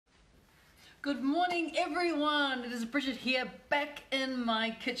Good morning everyone, it is Bridget here, back in my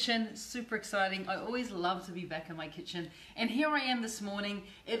kitchen. Super exciting. I always love to be back in my kitchen, and here I am this morning.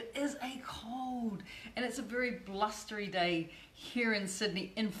 It is a cold and it's a very blustery day here in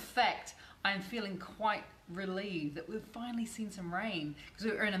Sydney. In fact, I'm feeling quite relieved that we've finally seen some rain, because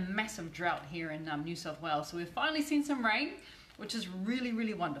we're in a massive drought here in New South Wales. So we've finally seen some rain, which is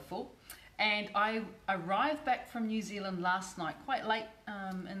really wonderful. And I arrived back from New Zealand last night, quite late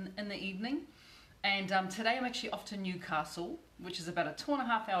in the evening. And today I'm actually off to Newcastle, which is about a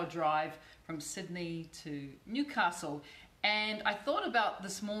 2.5 hour drive from Sydney to Newcastle. And I thought about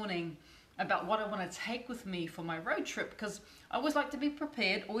this morning about what I want to take with me for my road trip, because I always like to be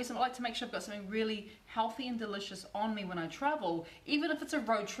prepared, always like to make sure I've got something really healthy and delicious on me when I travel, even if it's a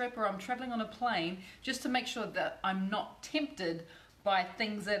road trip or I'm traveling on a plane, just to make sure that I'm not tempted by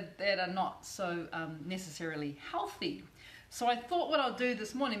things that are not so necessarily healthy. So I thought what I'll do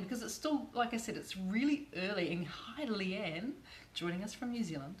this morning, because it's still, like I said, it's really early, and hi Leanne, joining us from New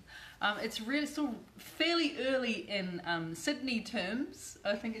Zealand. It's really still fairly early in Sydney terms.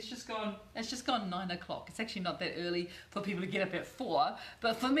 I think it's just gone 9 o'clock. It's actually not that early for people to get up at 4,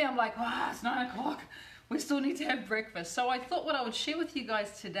 but for me I'm like, wow, it's 9 o'clock. We still need to have breakfast. So I thought what I would share with you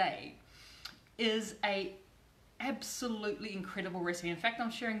guys today is a absolutely incredible recipe. In fact, I'm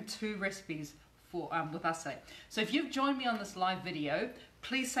sharing 2 recipes with us today. So if you've joined me on this live video,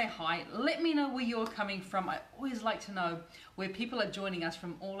 please say hi. Let me know where you're coming from. I always like to know where people are joining us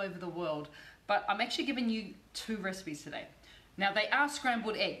from all over the world. But I'm actually giving you 2 recipes today. Now they are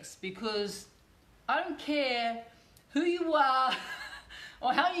scrambled eggs, because I don't care who you are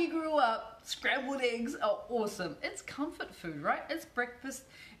or how you grew up, scrambled eggs are awesome. It's comfort food, right? It's breakfast,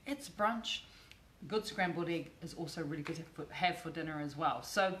 it's brunch. Good scrambled egg is also really good to have for dinner as well.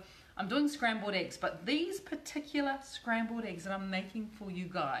 So I'm doing scrambled eggs, but these particular scrambled eggs that I'm making for you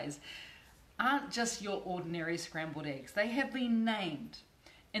guys aren't just your ordinary scrambled eggs. They have been named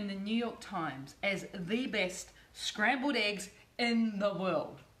in the New York Times as the best scrambled eggs in the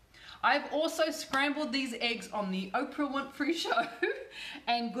world. I've also scrambled these eggs on the Oprah Winfrey show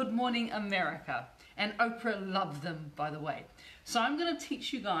and Good Morning America. And Oprah loved them, by the way. So I'm going to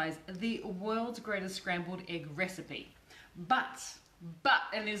teach you guys the world's greatest scrambled egg recipe. But,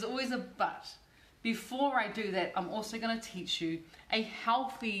 and there's always a but, before I do that, I'm also going to teach you a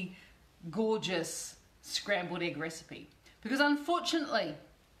healthy, gorgeous scrambled egg recipe. Because unfortunately,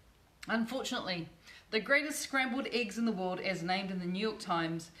 the greatest scrambled eggs in the world, as named in the New York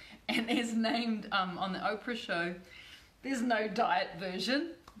Times and as named on the Oprah show, there's no diet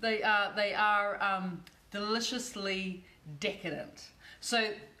version. They are deliciously decadent.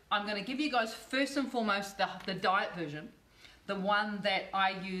 So I'm going to give you guys first and foremost the diet version, the one that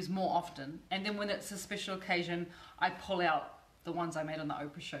I use more often, and then when it's a special occasion I pull out the ones I made on the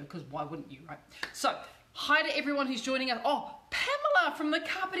Oprah show, because why wouldn't you, right? So hi to everyone who's joining us. Oh, Pamela from the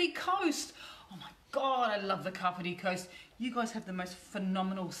Kapiti Coast. Oh my god, I love the Kapiti Coast. You guys have the most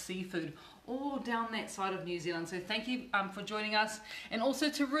phenomenal seafood all down that side of New Zealand. So thank you for joining us, and also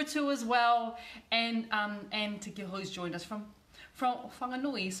to Rutu as well, and to Gil, who's joined us from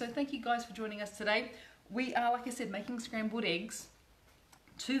Whanganui. So thank you guys for joining us today. We are, like I said, making scrambled eggs.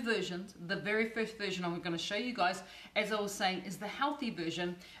 2 versions. The very first version I'm going to show you guys, as I was saying, is the healthy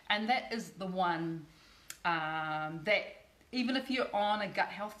version, and that is the one that even if you're on a gut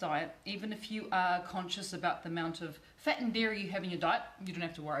health diet, even if you are conscious about the amount of fat and dairy you have in your diet, you don't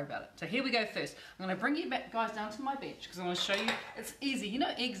have to worry about it. So here we go first. I'm going to bring you back, guys, down to my bench, because I'm going to show you it's easy. You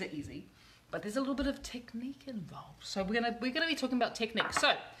know, eggs are easy, but there's a little bit of technique involved. So we're going to be talking about technique.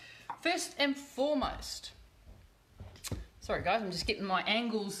 So first and foremost, sorry guys, I'm just getting my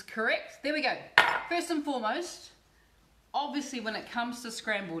angles correct. There we go. First and foremost, obviously when it comes to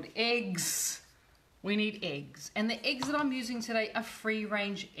scrambled eggs, we need eggs, and the eggs that I'm using today are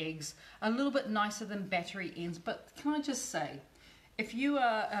free-range eggs, a little bit nicer than battery ends. But can I just say, if you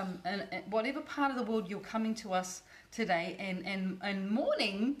are in whatever part of the world you're coming to us today, and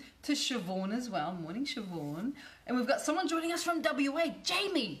morning to Siobhan as well, morning Siobhan, and we've got someone joining us from WA,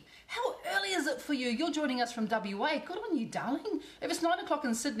 Jamie. How early is it for you? You're joining us from WA. Good on you, darling. If it's 9 o'clock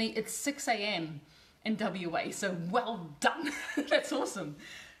in Sydney, it's 6 a.m. in WA. So well done. That's awesome.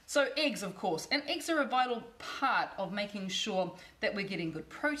 So eggs, of course, and eggs are a vital part of making sure that we're getting good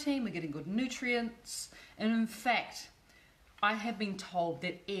protein, we're getting good nutrients, and in fact, I have been told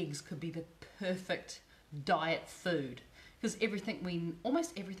that eggs could be the perfect diet food, because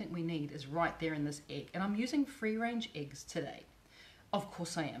almost everything we need is right there in this egg, and I'm using free-range eggs today. Of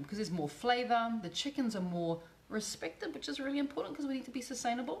course I am, because there's more flavor, the chickens are more respected, which is really important because we need to be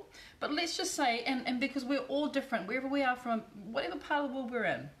sustainable. But let's just say, and because we're all different, wherever we are from, whatever part of the world we're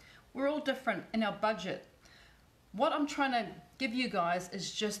in, We're all different in our budget. What I'm trying to give you guys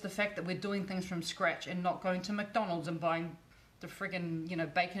is just the fact that we're doing things from scratch and not going to McDonald's and buying the friggin', you know,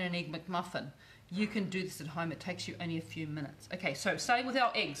 bacon and egg McMuffin. You can do this at home. It takes you only a few minutes. Okay, so starting with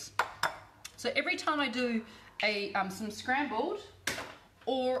our eggs. So every time I do some scrambled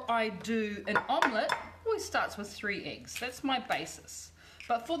or I do an omelette, it always starts with 3 eggs. That's my basis.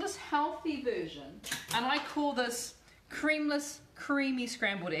 But for this healthy version, and I call this creamless, creamy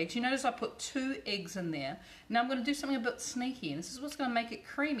scrambled eggs. You notice I put 2 eggs in there. Now I'm going to do something a bit sneaky, and this is what's going to make it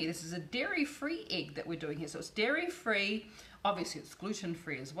creamy. This is a dairy-free egg that we're doing here. So it's dairy-free. Obviously it's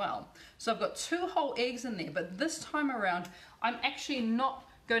gluten-free as well. So I've got 2 whole eggs in there, but this time around I'm actually not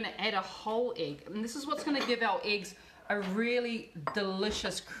going to add a whole egg. And this is what's going to give our eggs a really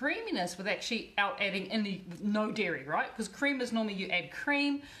delicious creaminess with actually adding any no dairy, right? Because cream is normally you add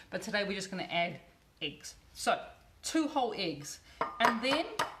cream, but today we're just going to add eggs. So 2 whole eggs, and then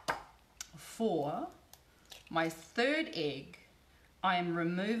for my 3rd egg I am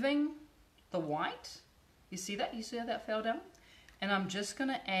removing the white. You see that? You see how that fell down? And I'm just going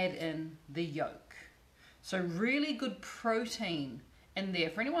to add in the yolk. So really good protein in there.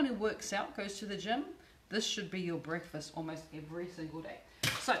 For anyone who works out, goes to the gym, this should be your breakfast almost every single day.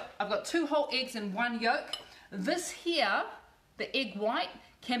 So I've got 2 whole eggs and 1 yolk. This here, the egg white,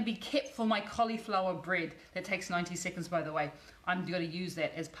 can be kept for my cauliflower bread. That takes 90 seconds, by the way. I'm going to use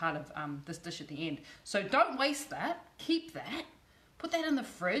that as part of this dish at the end. So don't waste that. Keep that. Put that in the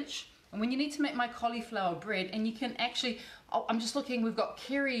fridge. And when you need to make my cauliflower bread, and you can actually, oh, I'm just looking, we've got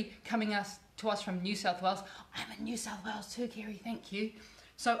Kerry coming to us from New South Wales. I'm in New South Wales too, Kerry, thank you.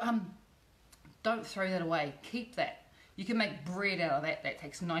 So don't throw that away. Keep that. You can make bread out of that. That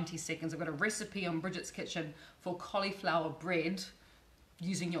takes 90 seconds. I've got a recipe on Bridget's Kitchen for cauliflower bread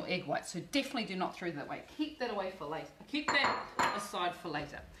using your egg white. So definitely do not throw that away. Keep that away for later. Keep that aside for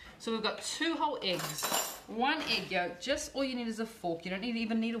later. So we've got 2 whole eggs, 1 egg yolk. Just all you need is a fork. You don't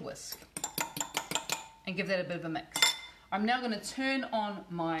even need a whisk. And give that a bit of a mix. I'm now going to turn on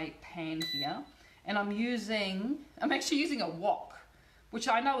my pan here, and I'm actually using a wok, which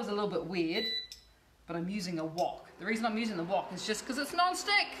I know is a little bit weird, but I'm using a wok. The reason I'm using the wok is just because it's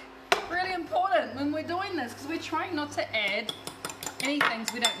non-stick. Really important when we're doing this, because we're trying not to add any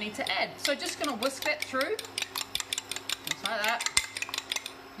things we don't need to add. So just going to whisk that through, just like that.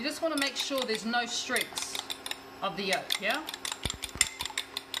 You just want to make sure there's no streaks of the yolk, yeah?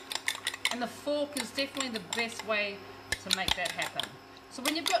 And the fork is definitely the best way to make that happen. So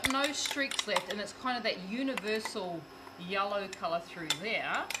when you've got no streaks left and it's kind of that universal yellow color through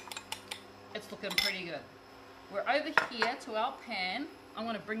there, it's looking pretty good. We're over here to our pan. I'm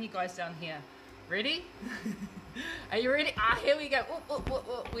going to bring you guys down here. Ready? Are you ready? Ah, here we go.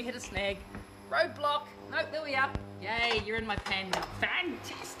 We hit a snag. Roadblock. Nope, there we are. Yay, you're in my pan now.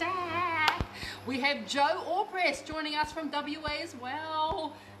 Fantastic. We have Joe Orbres joining us from WA as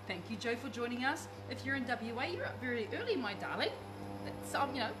well. Thank you, Joe, for joining us. If you're in WA, you're up very early, my darling. It's,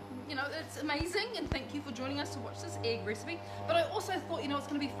 it's amazing, and thank you for joining us to watch this egg recipe. But I also thought, it's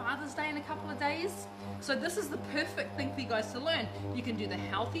going to be Father's Day in a couple of days. So this is the perfect thing for you guys to learn. You can do the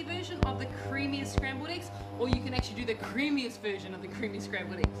healthy version of the creamiest scrambled eggs, or you can actually do the creamiest version of the creamy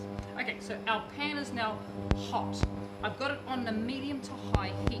scrambled eggs. Okay, so our pan is now hot. I've got it on the medium to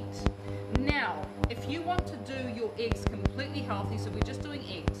high heat. Now, if you want to do your eggs completely healthy, so we're just doing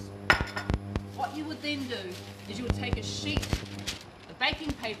eggs, what you would then do is you would take a sheet of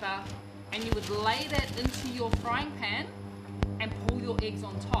baking paper and you would lay that into your frying pan and pull your eggs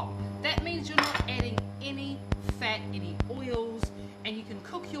on top. That means you're not adding any fat, any oils, and you can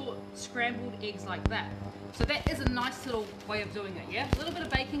cook your scrambled eggs like that. So that is a nice little way of doing it, yeah? A little bit of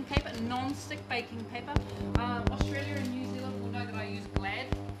baking paper, non-stick baking paper. Australia and New Zealand will know that I use Glad.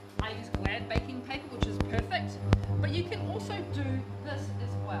 I use Glad baking paper, which is perfect. But you can also do this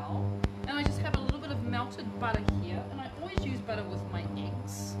as well. And I just have a little bit of melted butter here, and I always use butter with my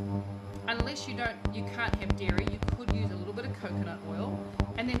eggs. Unless you can't have dairy, you could use a little bit of coconut oil.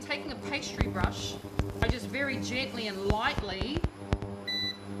 And then taking a pastry brush, I just very gently and lightly,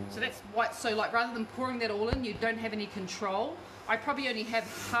 so that's white, so like rather than pouring that all in, you don't have any control. I probably only have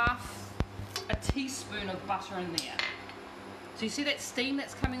half a teaspoon of butter in there. So you see that steam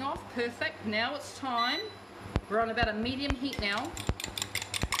that's coming off? Perfect. Now it's time, we're on about a medium heat now,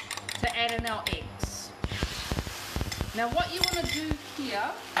 to add in our eggs. Now what you want to do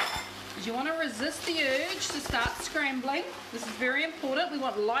here is you want to resist the urge to start scrambling. This is very important. We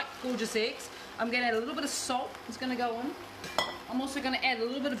want light, gorgeous eggs. I'm going to add a little bit of salt. It's going to go in. I'm also going to add a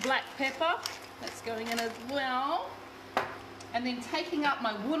little bit of black pepper. That's going in as well. And then taking up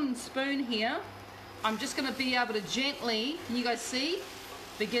my wooden spoon here, I'm just going to be able to gently, can you guys see?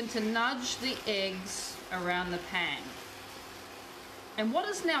 begin to nudge the eggs around the pan. And what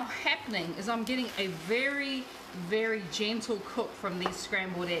is now happening is I'm getting a very, very gentle cook from these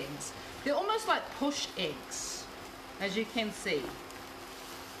scrambled eggs. They're almost like pushed eggs, as you can see.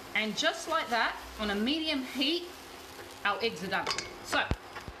 And just like that, on a medium heat, our eggs are done. So,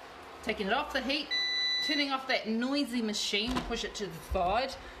 taking it off the heat, turning off that noisy machine, push it to the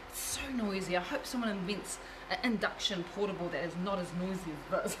side. It's so noisy. I hope someone invents an induction portable that is not as noisy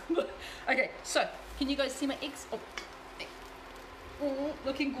as this. Okay, so, can you guys see my eggs? Oh,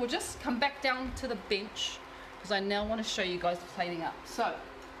 looking gorgeous. Come back down to the bench, because I now want to show you guys the plating up. So,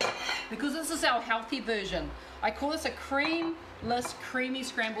 because this is our healthy version, I call this a creamless, creamy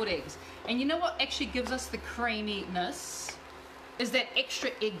scrambled eggs. And you know what actually gives us the creaminess? Is that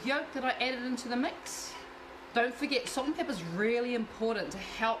extra egg yolk that I added into the mix. Don't forget, salt and pepper is really important to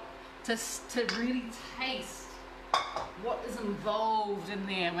help to really taste what is involved in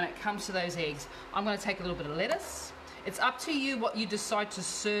there when it comes to those eggs. I'm going to take a little bit of lettuce. It's up to you what you decide to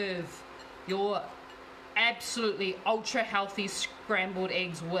serve your absolutely ultra healthy scrambled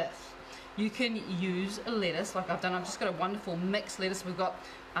eggs with. You can use a lettuce like I've done. I've just got a wonderful mixed lettuce. We've got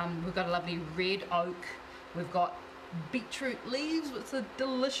a lovely red oak. We've got beetroot leaves, which are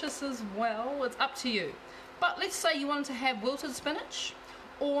delicious as well. It's up to you. But let's say you wanted to have wilted spinach,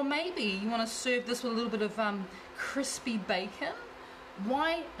 or maybe you want to serve this with a little bit of crispy bacon.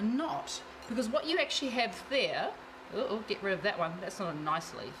 Why not? Because what you actually have there, get rid of that one, that's not a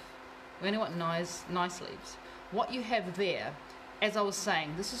nice leaf. We only want nice leaves. What you have there, as I was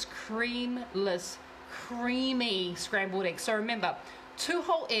saying, this is creamless, creamy scrambled eggs. So remember, 2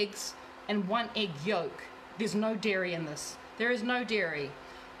 whole eggs and 1 egg yolk. There's no dairy in this. There is no dairy.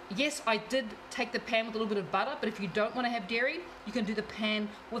 Yes, I did take the pan with a little bit of butter, but if you don't want to have dairy, you can do the pan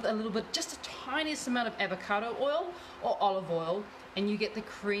with a little bit, just a tiniest amount of avocado oil or olive oil, and you get the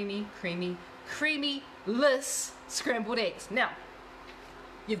creamy, creamy-less scrambled eggs. Now,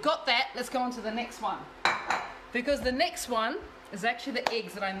 you've got that. Let's go on to the next one. Because the next one is actually the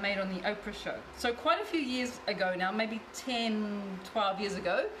eggs that I made on the Oprah show. So quite a few years ago now, maybe 10, 12 years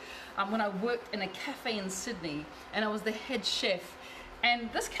ago, when I worked in a cafe in Sydney, and I was the head chef.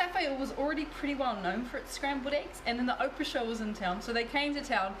 And this cafe was already pretty well known for its scrambled eggs, and then the Oprah show was in town. So they came to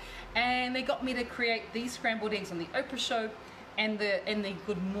town and they got me to create these scrambled eggs on the Oprah show and the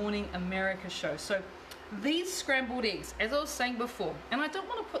Good Morning America show. So these scrambled eggs, as I was saying before, and I don't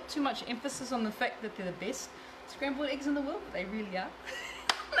want to put too much emphasis on the fact that they're the best scrambled eggs in the world, but they really are.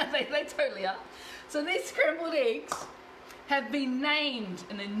 they totally are. So these scrambled eggs have been named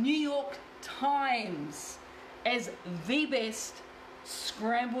in the New York Times as the best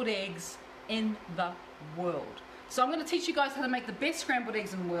scrambled eggs in the world. So I'm going to teach you guys how to make the best scrambled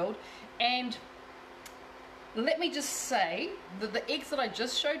eggs in the world. And let me just say that the eggs that I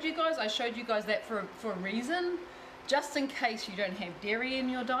just showed you guys, I showed you guys that for a reason, just in case you don't have dairy in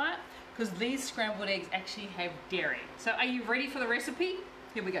your diet, because these scrambled eggs actually have dairy. So are you ready for the recipe?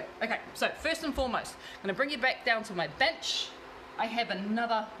 Here we go. Okay, so first and foremost, I'm going to bring you back down to my bench. I have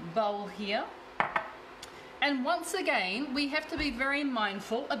another bowl here. And once again, we have to be very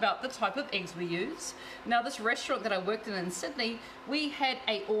mindful about the type of eggs we use. Now, this restaurant that I worked in Sydney, we had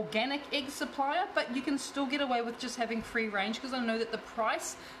an organic egg supplier, but you can still get away with just having free range, because I know that the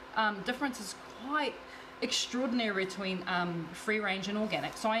price difference is quite extraordinary between free range and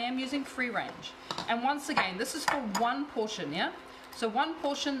organic. So I am using free range. And once again, this is for 1 portion, yeah? So 1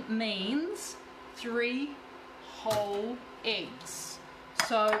 portion means 3 whole eggs.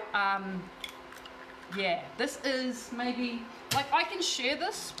 So, yeah, this is maybe, like, I can share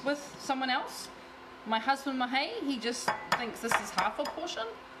this with someone else. My husband, Mahay, he just thinks this is half a portion.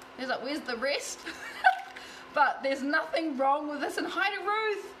 He's like, where's the rest? But there's nothing wrong with this. And hi to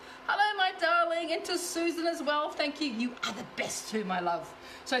Ruth. Hello, my darling. And to Susan as well. Thank you. You are the best too, my love.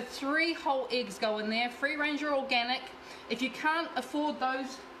 So 3 whole eggs go in there. Free range or organic. If you can't afford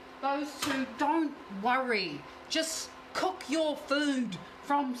those 2, don't worry. Just cook your food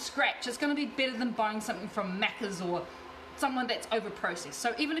from scratch. It's going to be better than buying something from Macca's or someone that's over processed.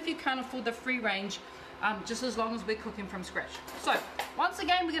 So even if you can't afford the free range, just as long as we're cooking from scratch. So once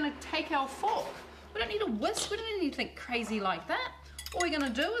again, we're going to take our fork. We don't need a whisk. We don't need anything crazy like that. All we're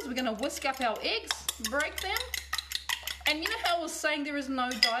going to do is we're going to whisk up our eggs, break them. And you know how I was saying there is no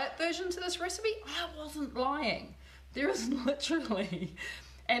diet version to this recipe? I wasn't lying. There is literally.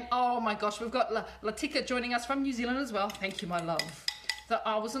 And oh my gosh, we've got Latika joining us from New Zealand as well. Thank you, my love. So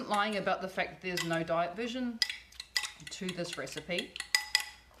I wasn't lying about the fact that there's no diet version to this recipe.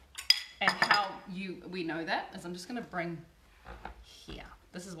 And how we know that is I'm just going to bring here.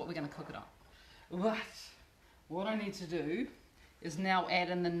 This is what we're going to cook it on. What I need to do is now add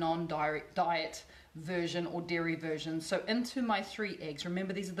in the non-diet version or dairy version. So into my 3 eggs,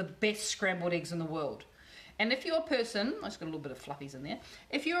 remember these are the best scrambled eggs in the world. And if you're a person, I just got a little bit of fluffies in there.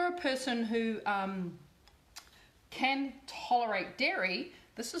 If you're a person who can tolerate dairy,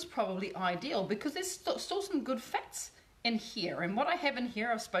 this is probably ideal because there's still some good fats in here. And what I have in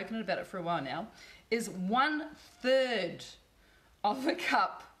here, I've spoken about it for a while now, is 1/3 of a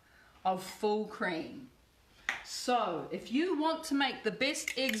cup of full cream. So if you want to make the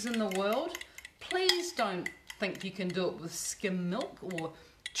best eggs in the world, please don't think you can do it with skim milk or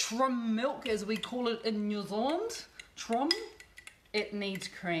trim milk as we call it in New Zealand. Trim. It needs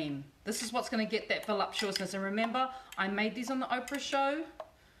cream. This is what's going to get that voluptuousness. And remember, I made these on the Oprah show.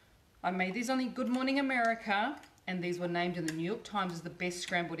 I made these on the Good Morning America. And these were named in the New York Times as the best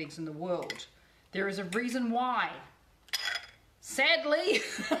scrambled eggs in the world. There is a reason why. Sadly,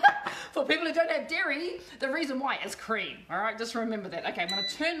 for people who don't have dairy, the reason why is cream. Alright, just remember that. Okay, I'm going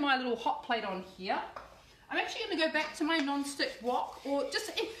to turn my little hot plate on here. I'm actually going to go back to my non-stick wok, or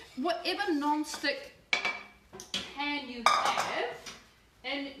just whatever non-stick pan you have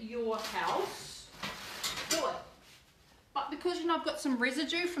in your house. Do it. But because I've got some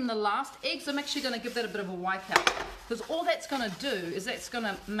residue from the last eggs, I'm actually going to give that a bit of a wipe out. Because all that's going to do is that's going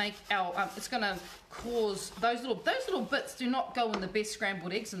to make our, it's going to cause those little bits do not go in the best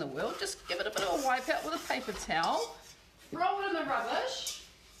scrambled eggs in the world. Just give it a bit of a wipe out with a paper towel. Throw it in the rubbish.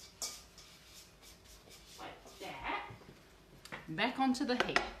 Like that. Back onto the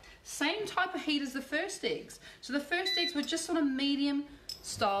heat. Same type of heat as the first eggs. So the first eggs were just on a medium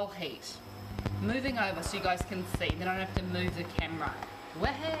style heat. Moving over so you guys can see. Then I don't have to move the camera.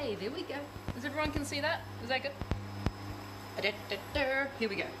 Well, hey, there we go. Does everyone can see that? Is that good? Here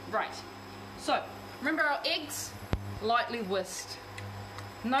we go. Right. So, remember our eggs? Lightly whisked.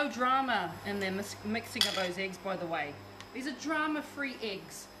 No drama in their mixing of those eggs, by the way. These are drama-free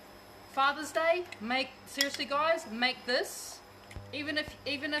eggs. Father's Day, seriously guys, make this. Even if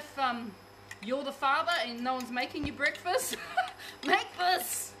you're the father and no one's making you breakfast, make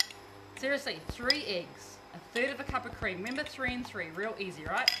this. Seriously, 3 eggs, 1/3 of a cup of cream. Remember 3 and 3, real easy,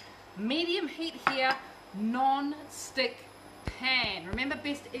 right? Medium heat here, non-stick pan. Remember,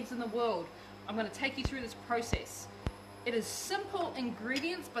 best eggs in the world. I'm going to take you through this process. It is simple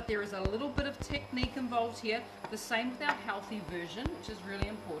ingredients, but there is a little bit of technique involved here. The same with our healthy version, which is really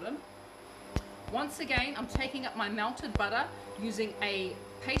important. Once again, I'm taking up my melted butter using a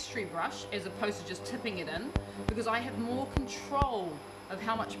pastry brush as opposed to just tipping it in, because I have more control of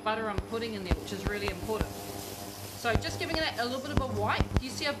how much butter I'm putting in there, which is really important. So just giving it a little bit of a wipe. You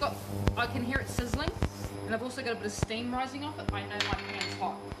see I can hear it sizzling, and I've also got a bit of steam rising off it. I know my pan's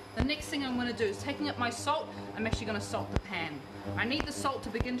hot. The next thing I'm going to do is taking up my salt. I'm actually going to salt the pan. I need the salt to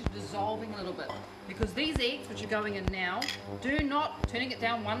begin to dissolving a little bit, because these eggs, which are going in now, do not, turning it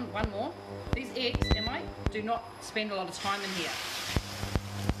down one more, these eggs, do not spend a lot of time in here.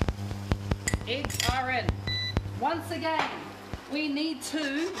 Eggs are in. Once again, we need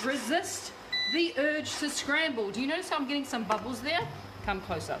to resist the urge to scramble. Do you notice how I'm getting some bubbles there? Come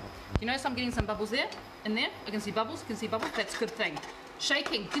closer. Do you notice I'm getting some bubbles there? In there? I can see bubbles. Can see bubbles. That's a good thing.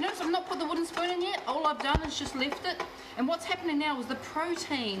 Shaking. Do you notice I've not put the wooden spoon in yet? All I've done is just left it. And what's happening now is the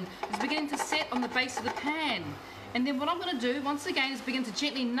protein is beginning to set on the base of the pan. And then what I'm going to do, once again, is begin to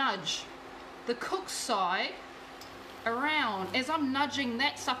gently nudge the cooked side around. As I'm nudging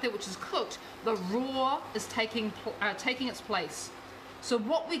that stuff there which is cooked, the raw is taking its place. So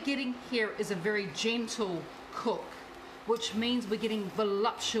what we're getting here is a very gentle cook, which means we're getting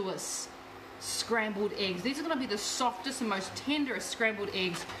voluptuous scrambled eggs. These are going to be the softest and most tenderest scrambled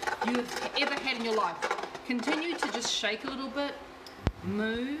eggs you've ever had in your life. Continue to just shake a little bit,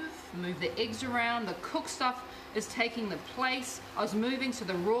 move the eggs around. The cooked stuff is taking the place. I was moving so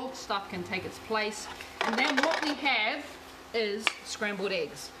the raw stuff can take its place. And then what we have is scrambled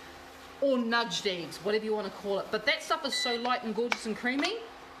eggs, or nudged eggs, whatever you want to call it. But that stuff is so light and gorgeous and creamy,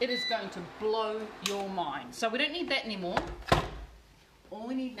 it is going to blow your mind. So we don't need that anymore. All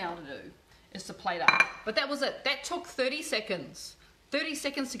we need now to do is to plate up. But that was it. That took 30 seconds. 30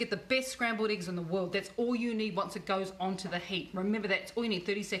 seconds to get the best scrambled eggs in the world. That's all you need once it goes onto the heat. Remember, that's all you need,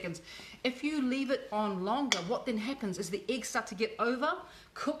 30 seconds. If you leave it on longer, what then happens is the eggs start to get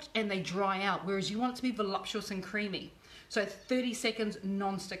overcooked and they dry out, whereas you want it to be voluptuous and creamy. So 30 seconds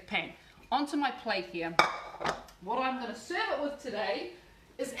non-stick pan. Onto my plate here. What I'm going to serve it with today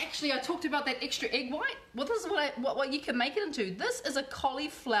is actually, I talked about that extra egg white. Well, this is what you can make it into. This is a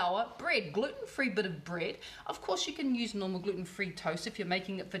cauliflower bread, gluten-free bit of bread. Of course, you can use normal gluten-free toast if you're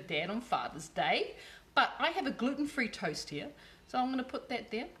making it for Dad on Father's Day. But I have a gluten-free toast here, so I'm going to put that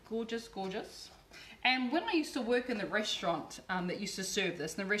there. Gorgeous, gorgeous. And when I used to work in the restaurant that used to serve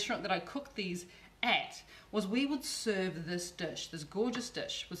this, and the restaurant that I cooked these at, was we would serve this dish, this gorgeous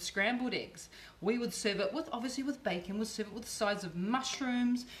dish with scrambled eggs. We would serve it with, obviously with bacon, we'd serve it with sides of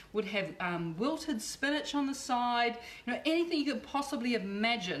mushrooms, would have wilted spinach on the side, you know, anything you could possibly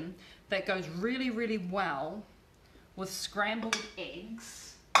imagine that goes really, really well with scrambled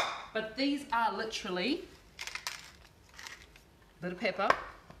eggs. But these are literally a bit of pepper,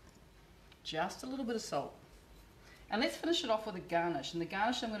 just a little bit of salt. And let's finish it off with a garnish. And the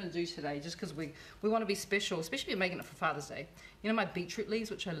garnish I'm going to do today, just because we want to be special, especially making it for Father's Day. You know my beetroot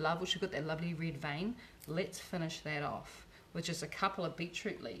leaves, which I love, which have got that lovely red vein? Let's finish that off with just a couple of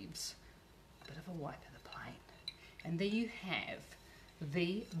beetroot leaves, a bit of a wipe of the plate. And there you have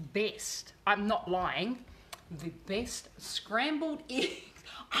the best, I'm not lying, the best scrambled eggs.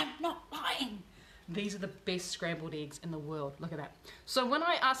 I'm not lying. These are the best scrambled eggs in the world. Look at that. So when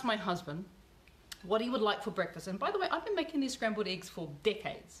I asked my husband what he would like for breakfast, and by the way, I've been making these scrambled eggs for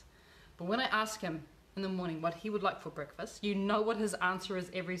decades, but when I ask him in the morning what he would like for breakfast, you know what his answer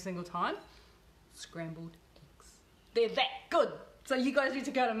is every single time? Scrambled eggs. They're that good. So you guys need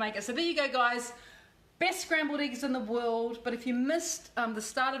to go and make it. So there you go, guys. Best scrambled eggs in the world. But if you missed the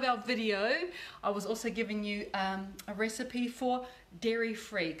start of our video, I was also giving you a recipe for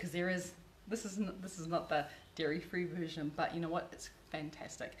dairy-free, because this is not the dairy-free version, but you know what? It's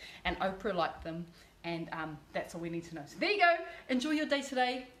fantastic. And Oprah liked them, and that's all we need to know. So there you go. Enjoy your day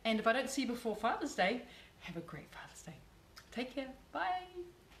today. And if I don't see you before Father's Day, have a great Father's Day. Take care. Bye.